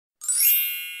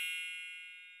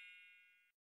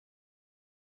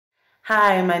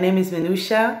Hi, my name is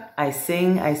Menoosha. I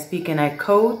sing, I speak, and I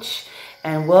coach.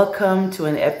 And welcome to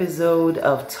an episode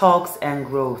of Talks and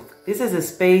Growth. This is a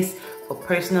space for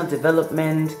personal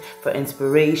development, for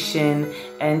inspiration,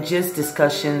 and just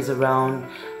discussions around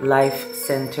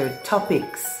life-centered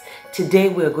topics. Today,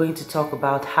 we're going to talk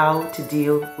about how to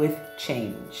deal with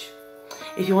change.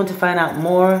 If you want to find out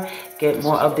more, get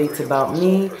more updates about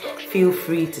me, feel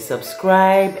free to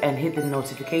subscribe and hit the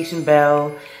notification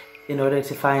bell in order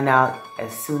to find out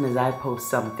as soon as I post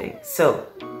something. So,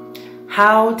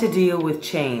 how to deal with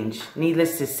change.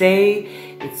 Needless to say,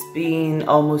 it's been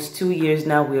almost 2 years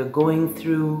now. We are going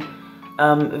through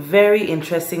very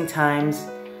interesting times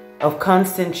of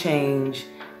constant change.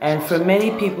 And for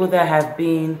many people that have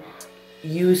been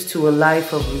used to a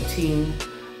life of routine,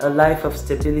 a life of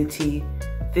stability,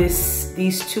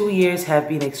 these 2 years have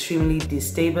been extremely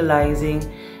destabilizing.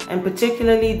 And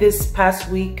particularly this past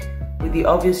week, with the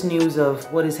obvious news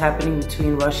of what is happening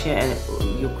between Russia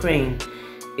and Ukraine,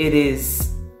 it is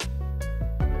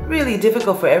really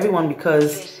difficult for everyone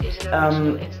because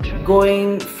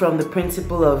going from the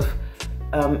principle of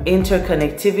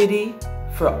interconnectivity,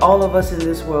 for all of us in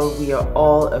this world, we are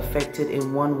all affected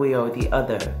in one way or the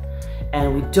other.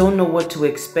 And we don't know what to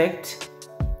expect.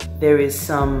 There is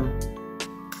some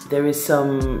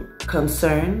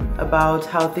concern about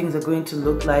how things are going to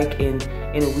look like in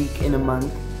a week, in a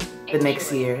month, the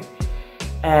next year.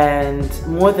 And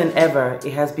more than ever,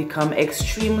 it has become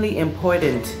extremely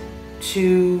important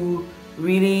to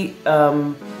really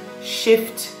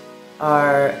shift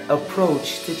our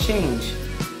approach to change.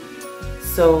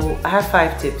 So I have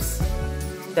 5 tips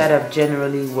that have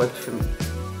generally worked for me.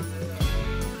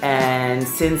 And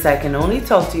since I can only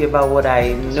talk to you about what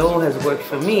I know has worked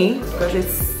for me, because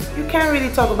you can't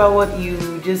really talk about what you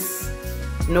just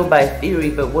know by theory,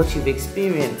 but what you've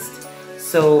experienced.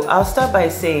 So I'll start by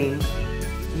saying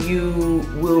you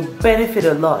will benefit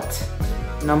a lot,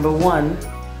 number 1,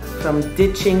 from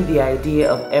ditching the idea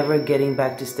of ever getting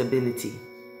back to stability.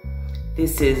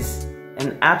 This is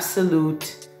an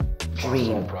absolute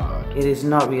dream. It is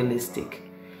not realistic.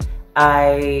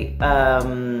 The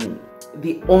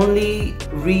only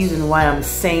reason why I'm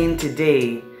sane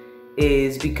today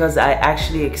is because I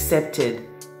actually accepted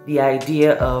the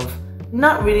idea of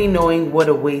not really knowing what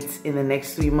awaits in the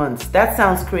next 3 months. That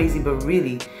sounds crazy, but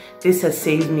really, this has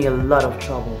saved me a lot of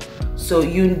trouble. So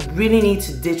you really need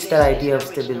to ditch that idea of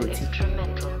stability,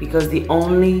 because the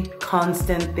only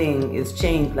constant thing is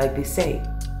change, like they say.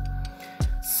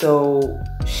 So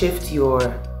shift your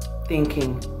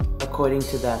thinking according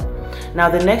to that. Now,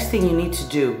 the next thing you need to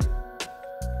do,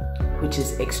 which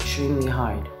is extremely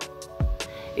hard,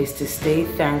 is to stay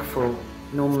thankful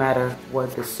no matter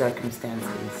what the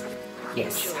circumstances.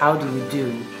 Yes, how do you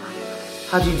do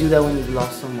that when you've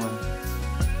lost someone?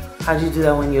 How do you do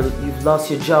that when you've lost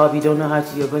your job, you don't know how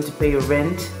you're going to pay your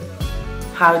rent?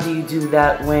 How do you do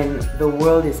that when the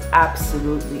world is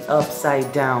absolutely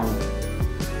upside down?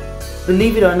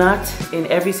 Believe it or not, in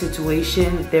every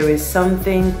situation, there is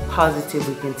something positive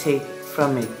we can take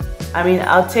from it. I mean,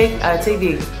 I'll take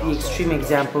the extreme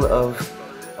example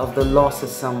of the loss of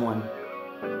someone.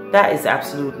 That is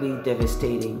absolutely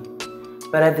devastating.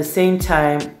 But at the same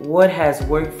time, what has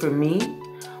worked for me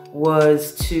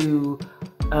was to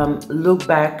look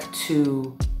back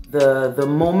to the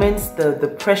moments,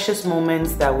 the precious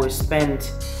moments that were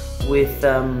spent with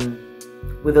a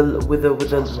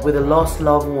lost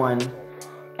loved one,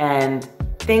 and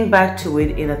think back to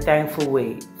it in a thankful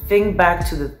way. Think back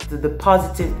to the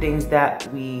positive things that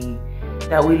we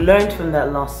learned from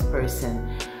that lost person.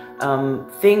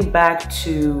 Think back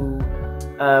to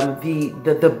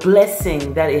the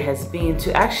blessing that it has been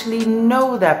to actually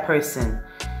know that person.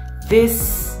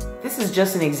 This is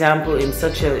just an example in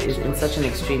such an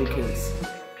extreme case.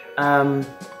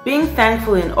 Being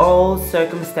thankful in all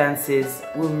circumstances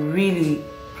will really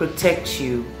protect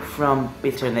you from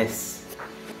bitterness.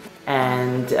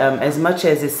 And as much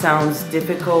as it sounds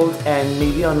difficult and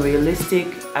maybe unrealistic,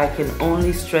 I can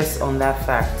only stress on that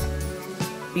fact.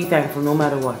 Be thankful no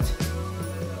matter what.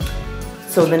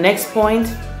 So the next point,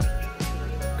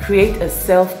 create a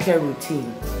self-care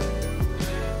routine.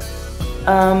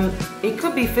 It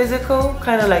could be physical,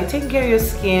 kind of like taking care of your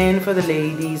skin for the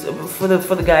ladies, for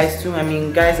the guys too. I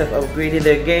mean, guys have upgraded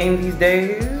their game these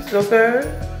days. Okay,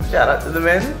 shout out to the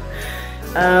men.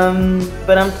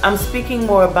 But I'm speaking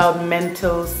more about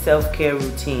mental self-care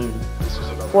routine.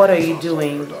 What are you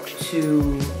doing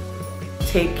to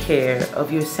take care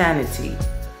of your sanity?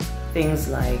 Things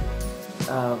like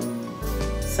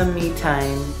some me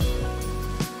time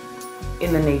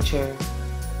in the nature.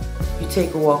 You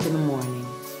take a walk in the morning,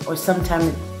 or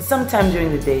sometime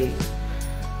during the day.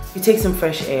 you take some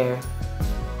fresh air,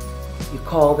 you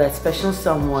call that special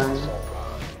someone,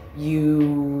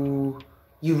 you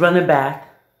run a bath,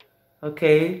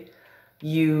 okay?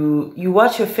 You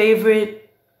watch your favorite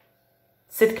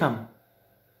sitcom.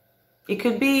 It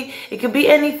could be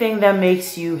anything that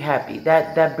makes you happy,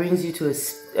 that brings you to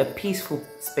a peaceful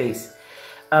space.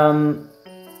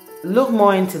 Look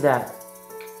more into that.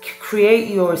 Create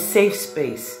your safe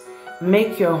space.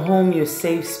 Make your home your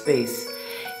safe space.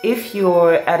 If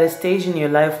you're at a stage in your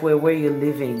life where you're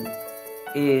living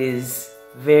is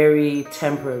very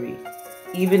temporary,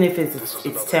 even if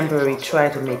it's temporary, try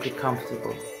to make it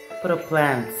comfortable. Put up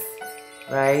plants,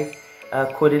 right?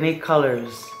 Coordinate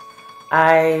colors.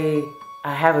 I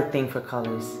have a thing for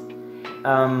colors.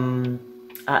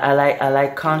 I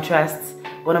like contrasts.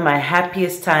 One of my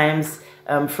happiest times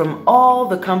from all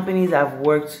the companies I've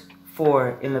worked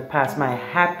for in the past, my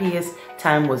happiest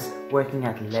time was working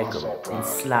at Lego in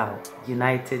Slough,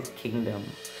 United Kingdom.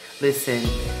 Listen,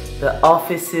 the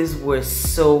offices were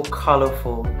so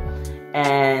colorful,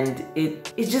 and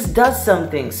it just does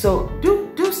something. So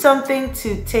do something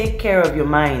to take care of your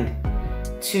mind,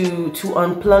 to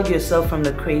unplug yourself from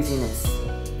the craziness.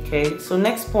 Okay, so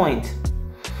next point,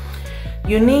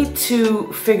 you need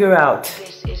to figure out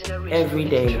every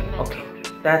day. Okay,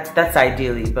 that's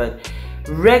ideally, but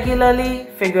regularly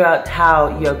figure out how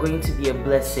you're going to be a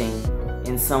blessing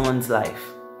in someone's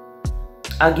life.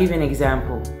 I'll give you an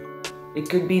example. It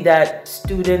could be that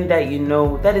student that you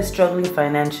know that is struggling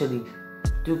financially.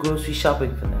 Do grocery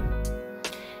shopping for them.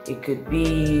 It could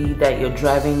be that you're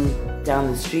driving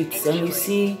down the streets and you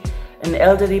see an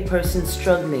elderly person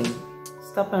struggling.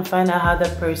 Stop and find out how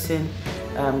that person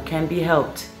can be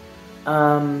helped.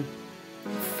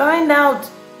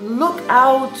 Look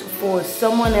out for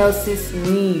someone else's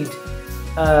need,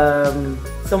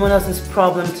 someone else's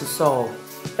problem to solve.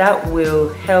 That will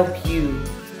help you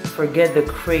forget the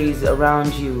craze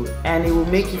around you, and it will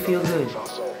make you feel good.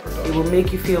 It will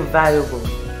make you feel valuable,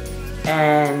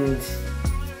 and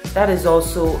that is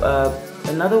also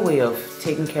another way of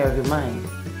taking care of your mind.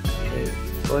 Okay?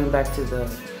 Going back to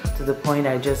the point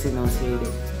I just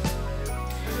enunciated.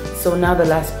 So now the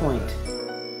last point.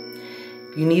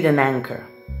 You need an anchor.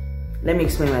 Let me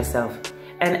explain myself.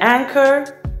 An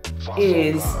anchor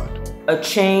is a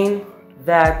chain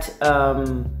that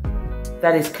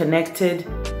is connected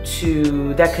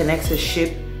that connects a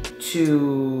ship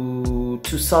to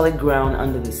solid ground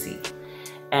under the sea.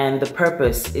 And the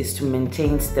purpose is to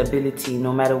maintain stability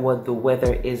no matter what the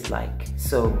weather is like.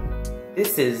 So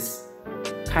this is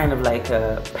kind of like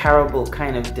a parable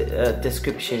kind of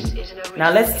description.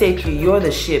 Now let's take you're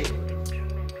the ship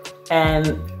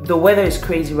and the weather is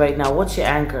crazy right now. What's your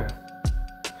anchor?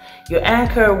 Your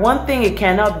anchor, one thing it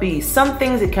cannot be, some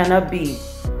things it cannot be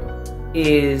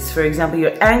is, for example,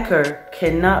 your anchor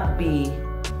cannot be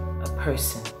a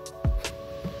person.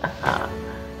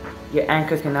 Your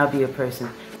anchor cannot be a person.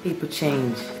 People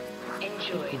change.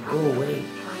 People go away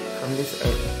from this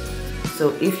earth.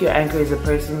 So if your anchor is a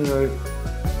person,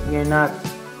 you're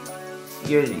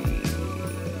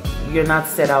not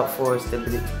set out for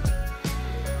stability.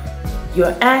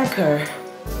 Your anchor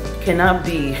cannot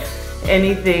be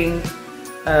anything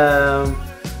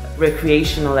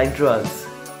recreational like drugs.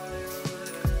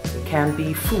 It can't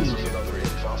be food.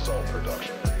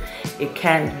 It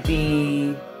can't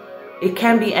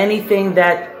be anything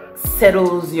that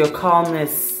settles your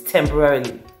calmness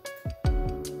temporarily.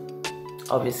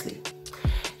 Obviously.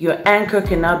 Your anchor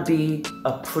cannot be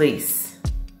a place.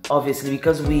 Obviously,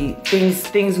 because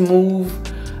things move,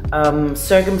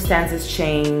 circumstances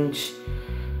change.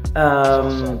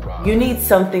 You need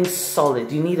something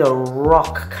solid. You need a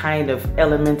rock kind of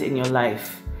element in your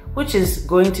life, which is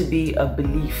going to be a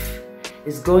belief.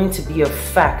 It's going to be a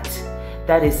fact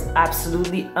that is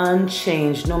absolutely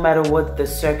unchanged no matter what the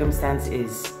circumstance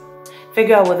is.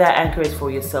 Figure out what that anchor is for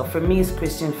yourself. For me, it's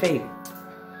Christian faith.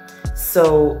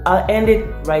 So I'll end it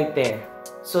right there.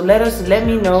 So let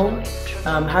me know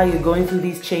how you're going through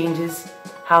these changes,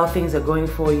 how things are going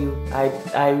for you.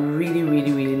 I really,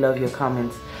 really, really love your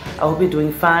comments. I hope you're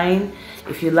doing fine.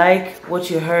 If you like what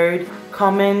you heard,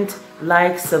 comment,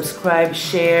 like, subscribe,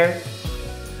 share,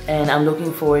 and I'm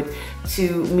looking forward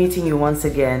to meeting you once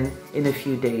again in a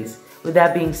few days. With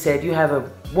that being said, you have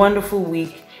a wonderful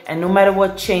week, and no matter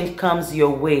what change comes your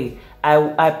way,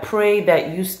 I pray that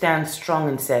you stand strong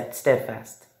and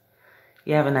steadfast.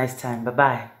 You have a nice time.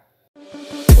 Bye-bye.